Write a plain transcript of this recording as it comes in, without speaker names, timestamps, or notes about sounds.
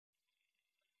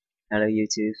Hello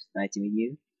YouTube, nice to meet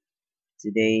you.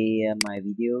 Today my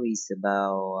video is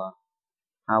about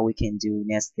how we can do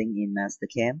nesting in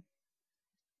Mastercam.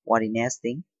 What is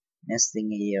nesting?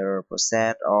 Nesting is a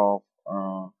process of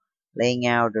laying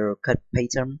out the cut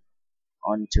pattern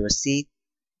onto a sheet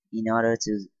in order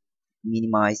to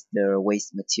minimize the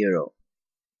waste material.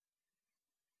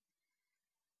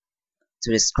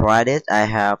 To describe it, I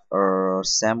have a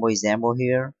sample example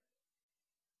here.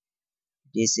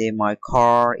 This is my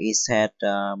car. It had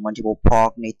multiple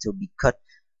parts need to be cut.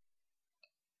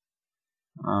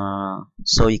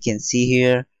 So you can see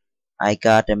here I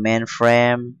got the main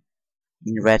frame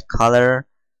in red color.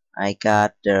 I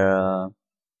got the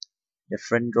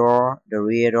front door, the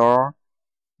rear door,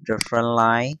 the front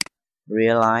light,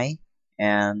 rear light,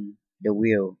 and the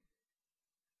wheel.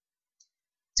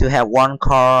 To have one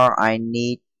car, I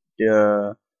need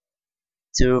the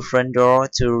two front door,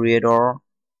 two rear door,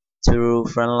 two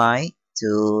front light,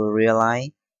 two rear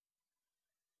light,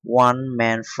 one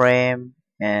main frame,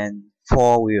 and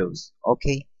four wheels.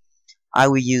 Okay. I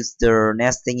will use the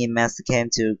nesting in Mastercam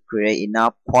to create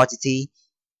enough quantity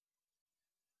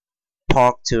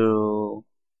part to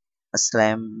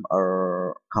slam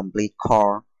or complete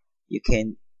car. You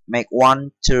can make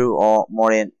one, two, or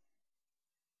more than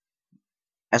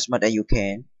as much as you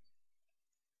can.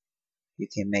 You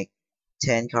can make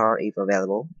 10 car if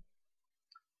available.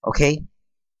 Okay.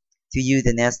 To use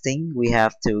the nesting, we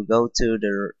have to go to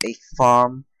the egg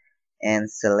farm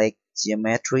and select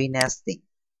geometry nesting.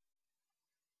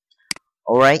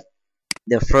 Alright.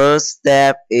 The first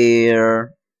step is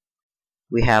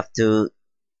we have to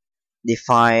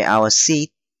define our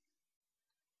seed.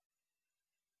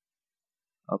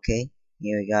 Okay,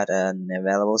 here we got an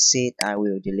available seed. I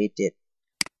will delete it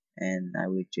and I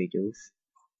will redo.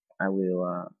 I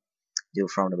will do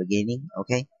from the beginning.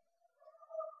 Okay,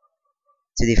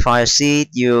 to define a seed,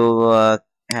 you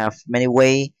have many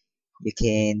ways. You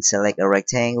can select a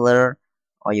rectangular,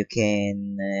 or you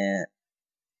can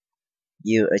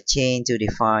use a chain to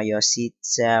define your seed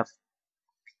shape.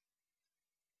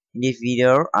 In this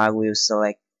video, I will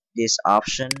select this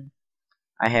option.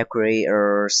 I have created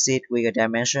a sheet with a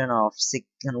dimension of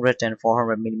 600 and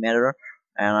 400 millimeter,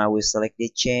 and I will select the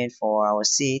chain for our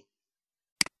sheet.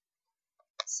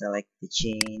 Select the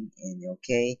chain and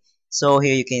OK. So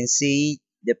here you can see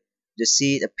the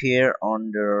sheet appear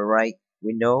on the right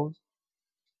window.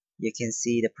 You can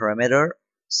see the parameter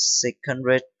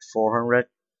 600, 400.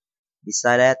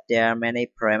 Beside that, there are many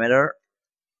parameters.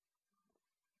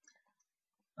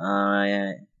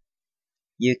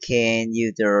 You can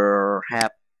either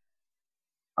have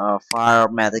a file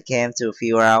Mastercam to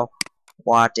figure out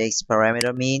what this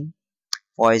parameter mean.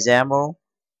 For example,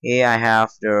 here I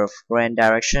have the rand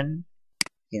direction.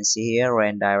 You can see here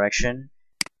rand direction,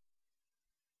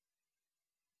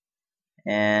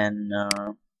 and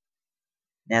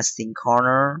nesting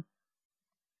corner.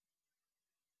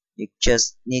 You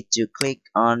just need to click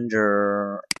on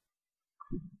the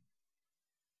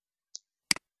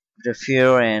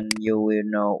field and you will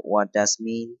know what that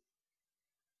means.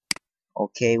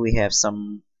 Okay, we have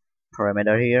some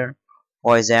parameter here.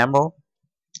 For example,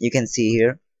 you can see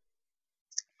here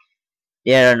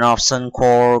there are an option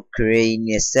called create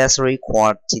necessary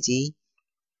quantity.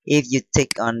 If you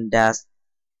tick on that,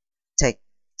 tick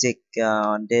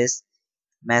on this,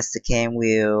 Mastercam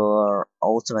will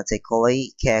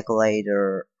automatically calculate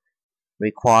the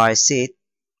required seed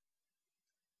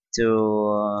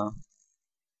to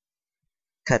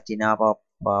cut enough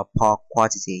of part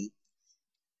quantity.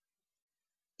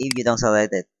 If you don't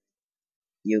select it,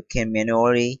 you can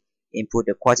manually input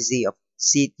the quantity of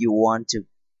seed you want to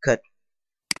cut.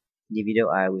 In the video,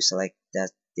 I will select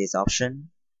this option.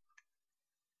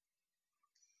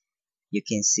 You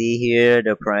can see here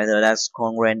the parameter that's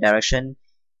called rand direction.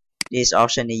 This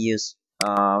option is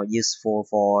useful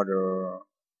for the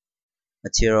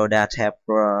material that have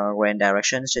rand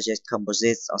direction, such as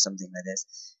composites or something like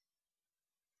this.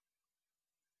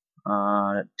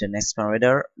 The next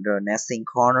parameter, the nesting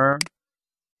corner,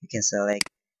 you can select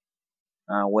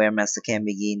where Mastercam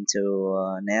begin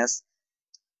to nest.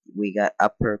 We got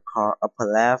upper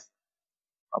left,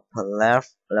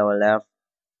 lower left,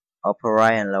 upper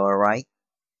right, and lower right.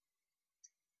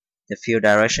 The field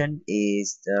direction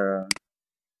is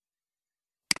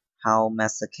how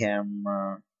Mastercam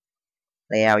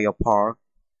lay out your part.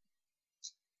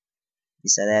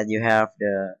 Beside that, you have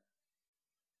the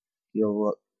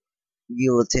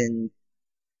guillotine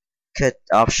cut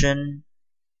option.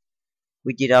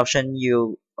 With this option,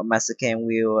 Mastercam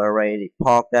will already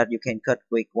part that you can cut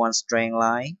with one straight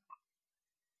line.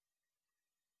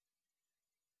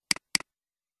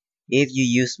 If you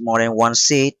use more than one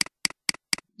sheet,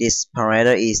 This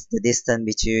parameter is the distance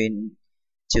between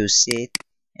two seats,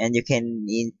 and you can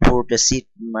input the seat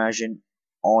margin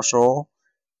also.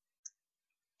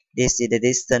 This is the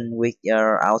distance with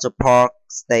your auto park.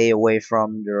 Stay away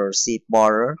from the seat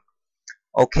border.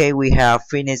 Okay, we have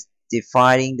finished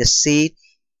defining the seat.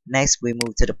 Next, we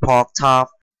move to the park top.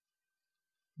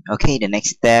 Okay, the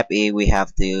next step is we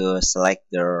have to select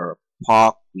the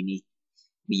park we need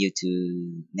you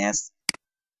to nest.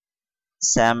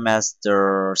 Same as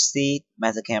the seat,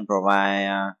 Mastercam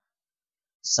provide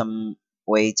some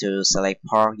way to select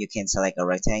park. You can select a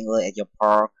rectangle at your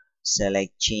park,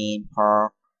 select chain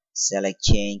park, select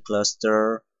chain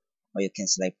cluster, or you can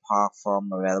select park from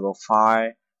available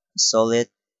file, solid,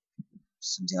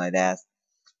 something like that.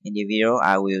 In the video,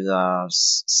 I will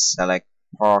select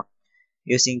park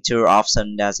using two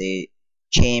options, that's a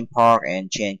chain park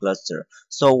and chain cluster.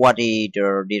 So what is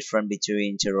the difference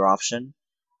between two options?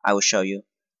 I will show you.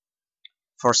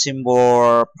 For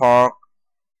symbol park,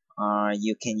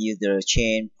 you can use the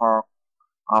chain park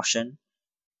option.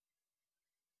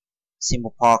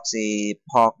 Symbol park is a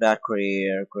park that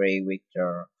create with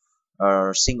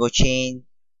a single chain.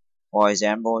 For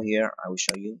example, here I will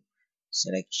show you.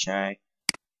 Select check,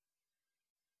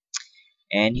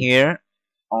 and here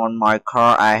on my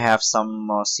car I have some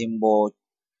symbol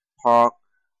park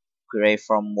create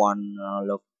from one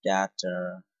look at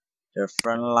the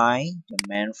front line, the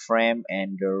main frame,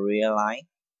 and the rear line.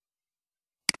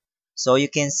 So you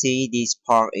can see this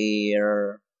part is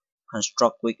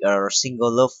construct with a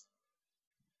single loop.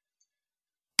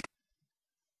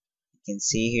 You can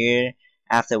see here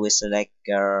after we select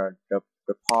the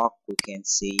park, we can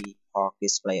see park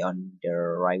display on the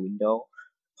right window.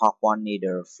 Park 1 is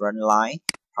the front line,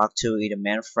 park 2 is the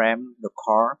main frame, the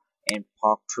car, and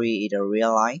park 3 is the rear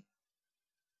line.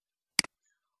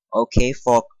 Okay,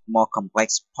 for more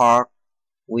complex park,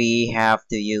 we have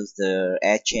to use the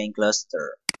edge chain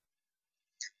cluster.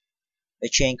 The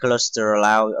chain cluster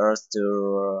allows us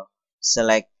to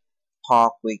select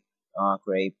park with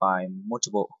created by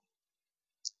multiple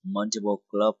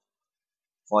club.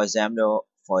 For example,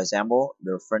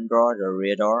 the front door, the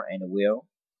rear door, and the wheel.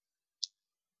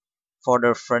 For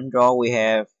the front door, we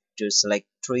have to select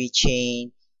 3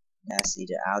 chain. That's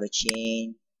the outer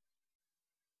chain.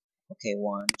 Okay,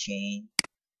 1 chain,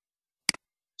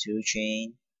 2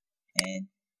 chain, and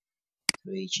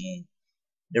 3 chain.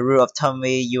 The rule of thumb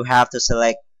is you have to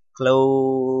select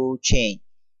closed chain.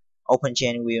 Open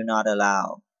chain will not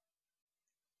allow.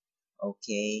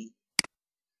 Okay,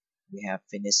 we have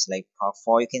finished like part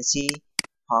 4. You can see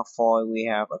part 4 we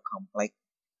have a complex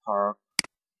part.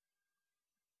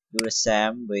 Do the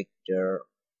same with the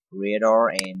rear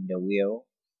door and the wheel.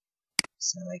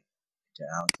 Select the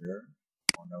outer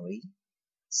boundary,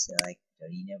 select the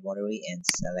inner boundary, and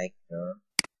select the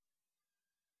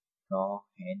door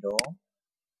handle.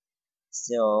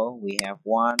 So we have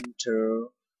 1,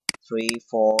 2, 3,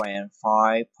 4, and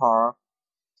 5 part.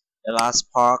 The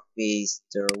last part is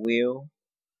the wheel.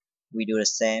 We do the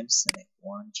same, select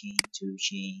 1 chain, 2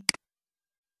 chain.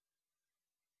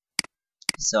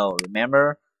 So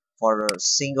remember, for the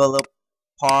single loop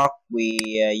part we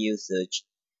use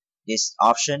this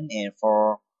option, and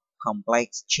for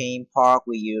complex chain part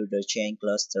we use the chain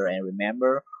cluster. And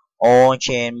remember, all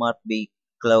chain must be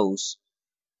closed.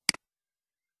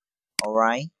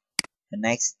 Alright, the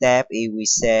next step is we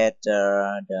set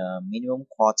the minimum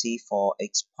quantity for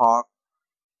each part.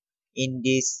 In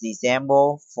this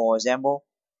example, for example,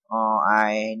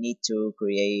 I need to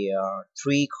create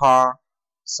 3 car,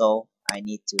 so I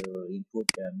need to input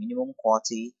the minimum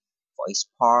quantity for each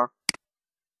part.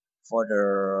 For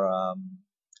the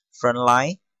front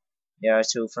line, there are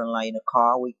 2 front line in a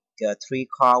car. With 3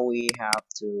 car, we have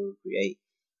to create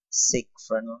 6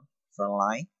 front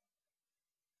line.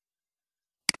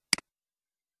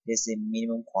 This is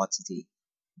minimum quantity.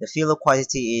 The filler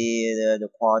quantity is the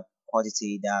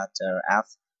quantity that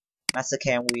after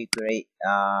Mastercam we create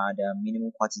the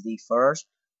minimum quantity first.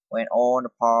 When all the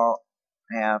parts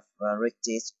have reached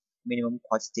this minimum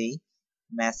quantity,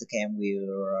 Mastercam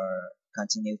will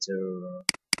continue to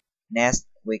nest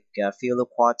with filler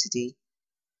quantity.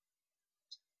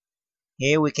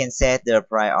 Here we can set the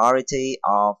priority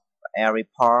of every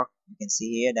part. You can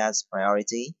see here that's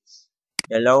priority.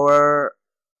 The lower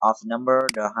of number,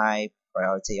 the high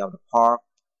priority of the part.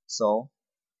 So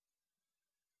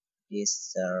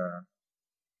this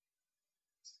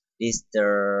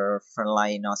the front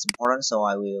line not important, so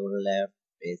I will leave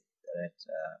it at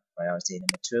priority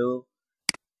number 2.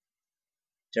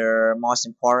 The most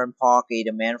important part is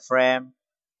the main frame.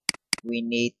 We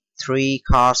need 3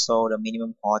 cars, so the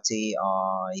minimum quantity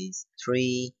is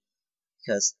 3,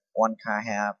 because one car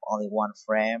have only one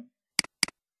frame.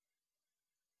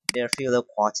 There filler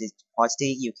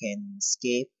quantity you can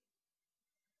skip.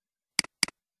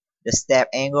 The step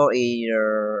angle is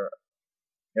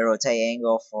the rotate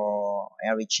angle for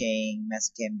every chain.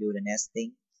 Mastercam do the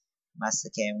nesting.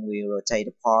 Mastercam will rotate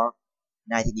the part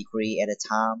 90 degrees at a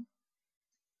time.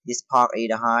 This part is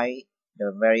the high,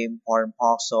 the very important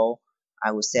part, so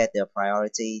I will set the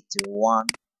priority to 1.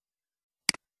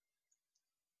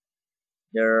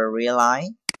 The rear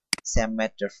line, same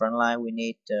at the front line, we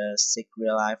need the 6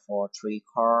 rear line for 3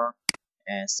 car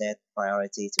and set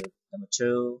priority to number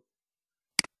 2.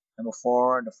 Number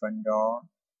 4, the front door.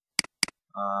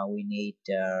 We need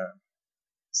the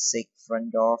 6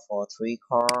 front door for 3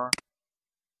 car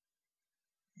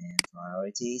and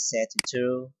priority set to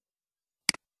 2.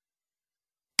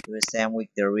 Do the same with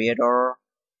the rear door.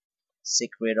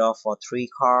 6 rear door for 3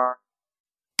 car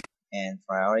and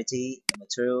priority number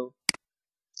 2.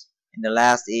 And the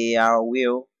last is our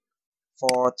wheel.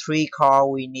 For 3 car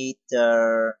we need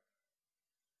the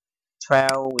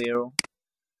 12 wheel,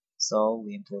 so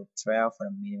we input 12 for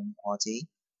the minimum quality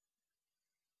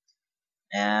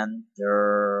and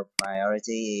the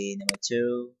priority number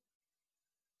 2.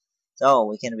 So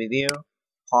we can review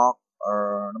park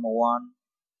number 1,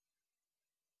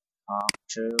 park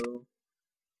 2,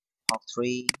 park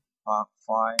 3, park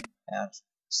 5 and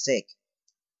 6.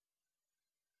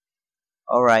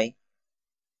 Alright,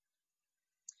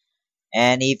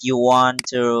 and if you want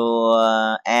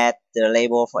to add the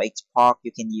label for each park,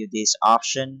 you can use this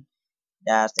option,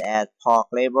 that's add park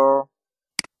label.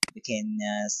 You can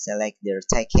select the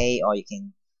tag hay, or you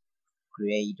can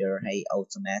create the hay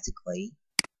automatically.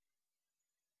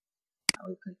 I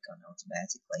will click on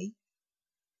automatically.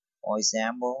 For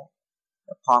example,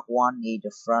 the park 1 need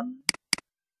the front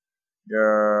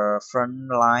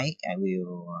line. I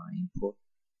will input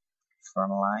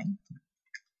front line.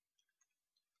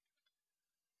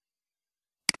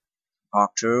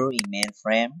 Park 2 in main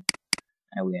frame,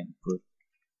 I will input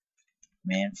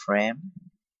main frame.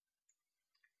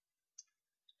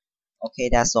 Okay,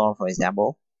 that's all. For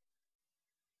example,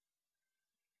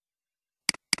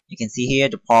 you can see here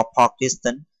the park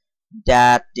distance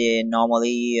that they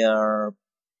normally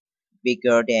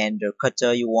bigger than the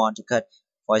cutter you want to cut.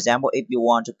 For example, if you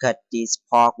want to cut this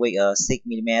park with a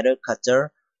 6mm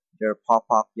cutter, the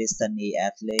park distance is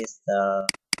at least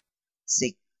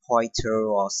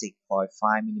 6.2 or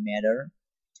 6.5mm.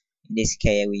 In this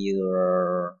case, we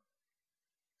use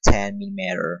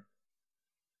 10mm.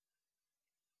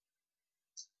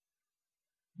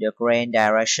 The grain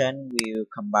direction will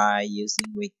combine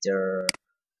using with the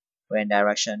grain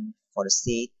direction for the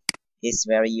seat. It's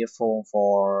very useful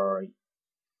for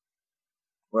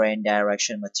grain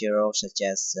direction material such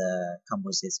as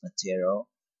composite material.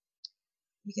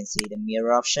 You can see the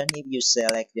mirror option. If you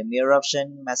select the mirror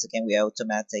option, Mastercam will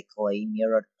automatically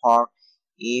mirror the part.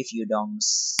 If you don't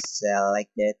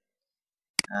select it,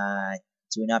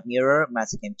 do not mirror,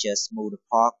 Mastercam just move the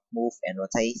part, move and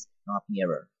rotate, not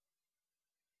mirror.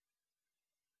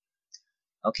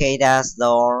 Okay, that's the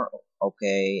all.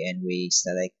 Okay, and we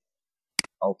select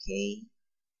OK.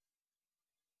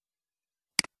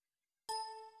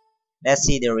 Let's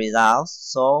see the results.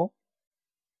 So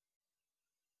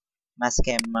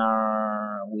Mastercam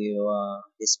will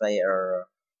display a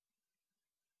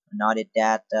noted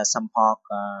that some part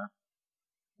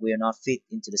will not fit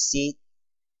into the seat.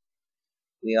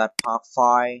 We got part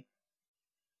 5,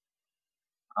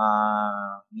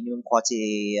 minimum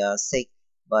quality 6,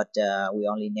 but we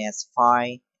only nest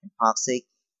 5. And part 6,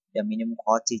 the minimum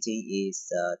quantity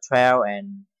is 12,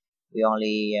 and we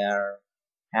only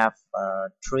have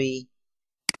 3.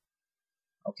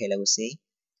 Okay, let us see.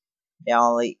 There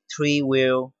are only 3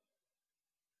 wheel.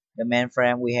 The main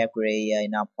frame we have created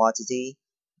enough quantity.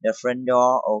 The front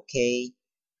door, okay.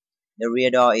 The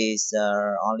rear door is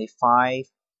only 5.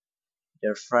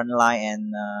 The front line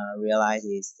and rear line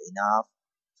is enough.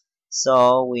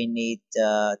 So we need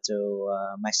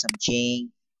to make some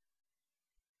change.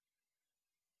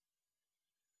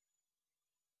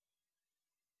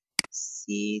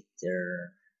 See the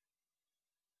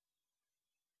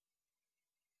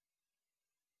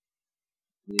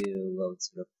we'll go to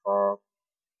the park.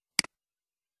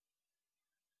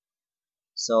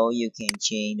 So you can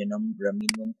change the number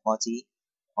minimum quantity.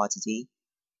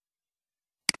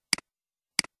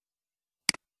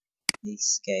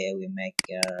 This case we make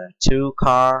 2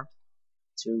 car,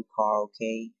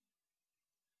 okay.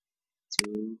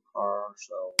 2 car,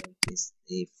 so it is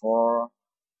a 4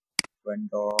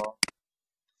 front door,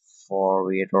 4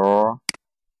 rear door.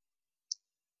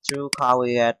 2 car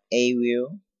we got a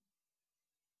wheel,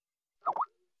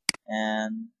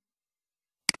 and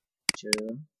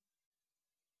 2,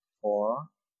 4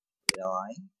 rear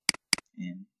line,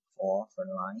 and 4 front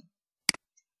line.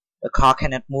 The car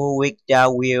cannot move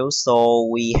without wheels, so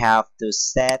we have to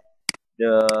set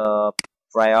the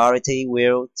priority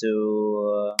wheel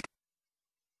to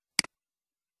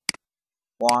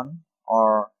 1,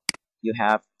 or you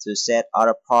have to set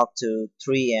auto park to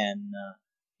 3, and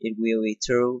it will be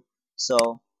true.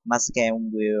 So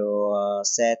Mastercam will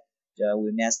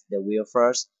will nest the wheel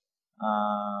first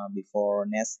before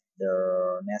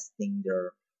nesting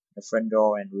the front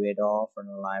door and rear door, front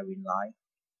line, rear line.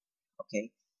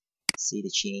 Okay, see the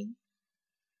chain.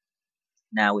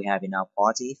 Now we have enough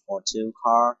body for 2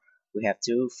 car. We have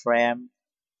 2 frame,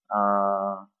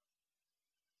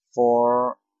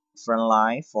 4 front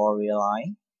line, 4 rear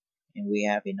line, and we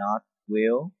have enough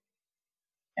wheel.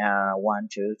 1,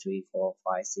 2, 3, 4,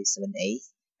 5, 6, 7, 8.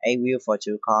 8 wheel for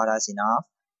 2 car, that's enough.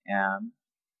 And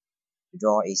the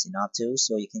door is enough too.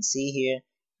 So you can see here,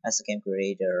 as I can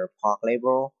create the park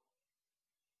label,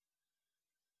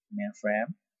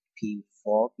 mainframe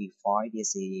P4, P5.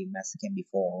 This is Mastercam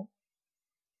before.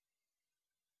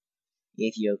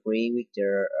 If you agree with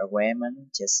the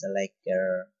agreement, just select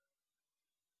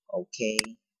OK.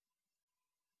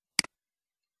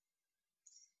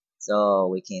 So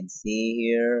we can see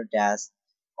here that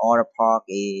all the park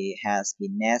has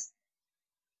been nested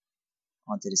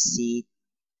onto the seat,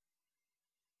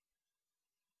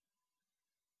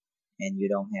 and you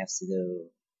don't have to do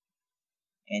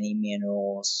any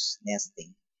manual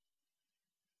nesting.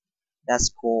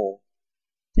 That's cool.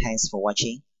 Thanks for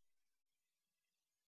watching.